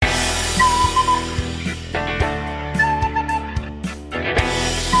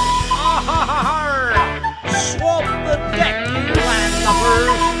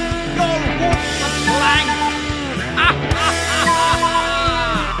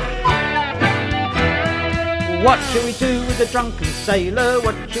What shall we do with the drunken sailor?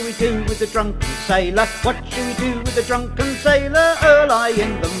 What shall we do with the drunken sailor? What shall we do with the drunken sailor early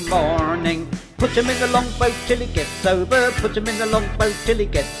in the morning? Put him in the longboat till he gets sober. Put him in the longboat till he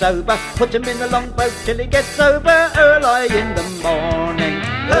gets sober. Put him in the longboat till he gets sober early in the morning.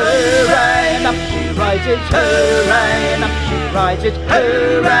 Hooray, and up she rises. Hooray, and up she rises.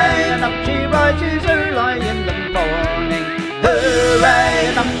 Hooray, and up she rises early in the morning. Hooray,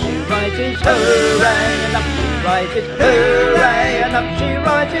 and up she rises. Hooray, and up she rises. Hooray, and up she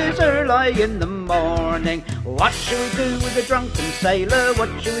rises early in the morning. What shall we do with the drunken sailor? What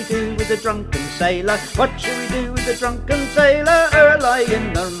shall we do with the drunken sailor? What shall we do with the drunken sailor early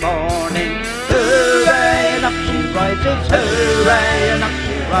in the morning? Hooray, and up she rises. Hooray, and up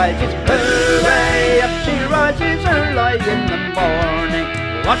she rises. Hooray, up she rises early in the morning.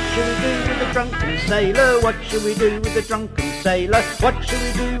 What shall we do with the drunken sailor? What shall we do with the drunken sailor? What shall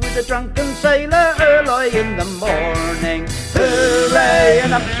we do with the drunken sailor early in the morning? Hooray,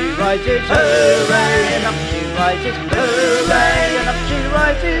 and up she rises. Hooray, and up she rises. Hooray, and up she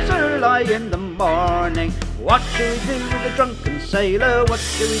rises early in the morning. What shall we do with the drunken sailor? What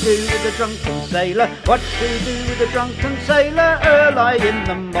shall we do with the drunken sailor? What shall we do with the drunken sailor early in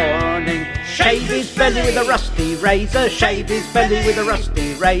the morning? Shave his belly with a rusty razor. Shave his belly with a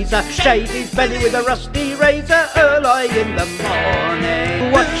rusty razor. Shave his belly with a rusty razor early in the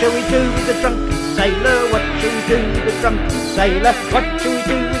morning. What shall we do with the drunken sailor? What shall we do with the drunken sailor? What shall we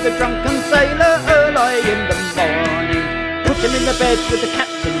do with the drunken sailor early in the morning? Put him in the bed with the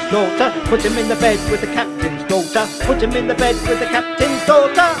captain's daughter. Put him in the bed with the captain's daughter. Put him in the bed with the captain's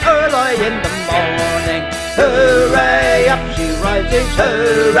daughter early in the morning. Hooray, up she rises.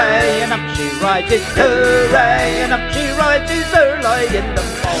 Hooray, and up she rises. Hooray, and up she rises early in the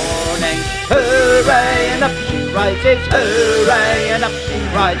morning. Hooray, and up she rises. Hooray, and up she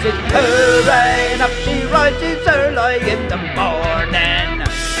rises. Hooray, and up she rises early in the morning.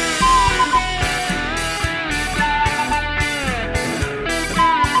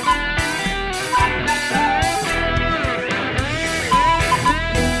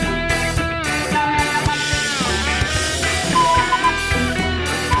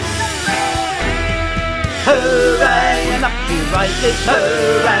 Hooray, and up she rises.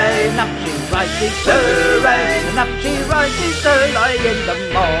 Hooray, and up she rises. Hooray, and up she rises early in the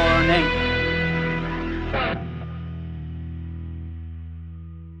morning.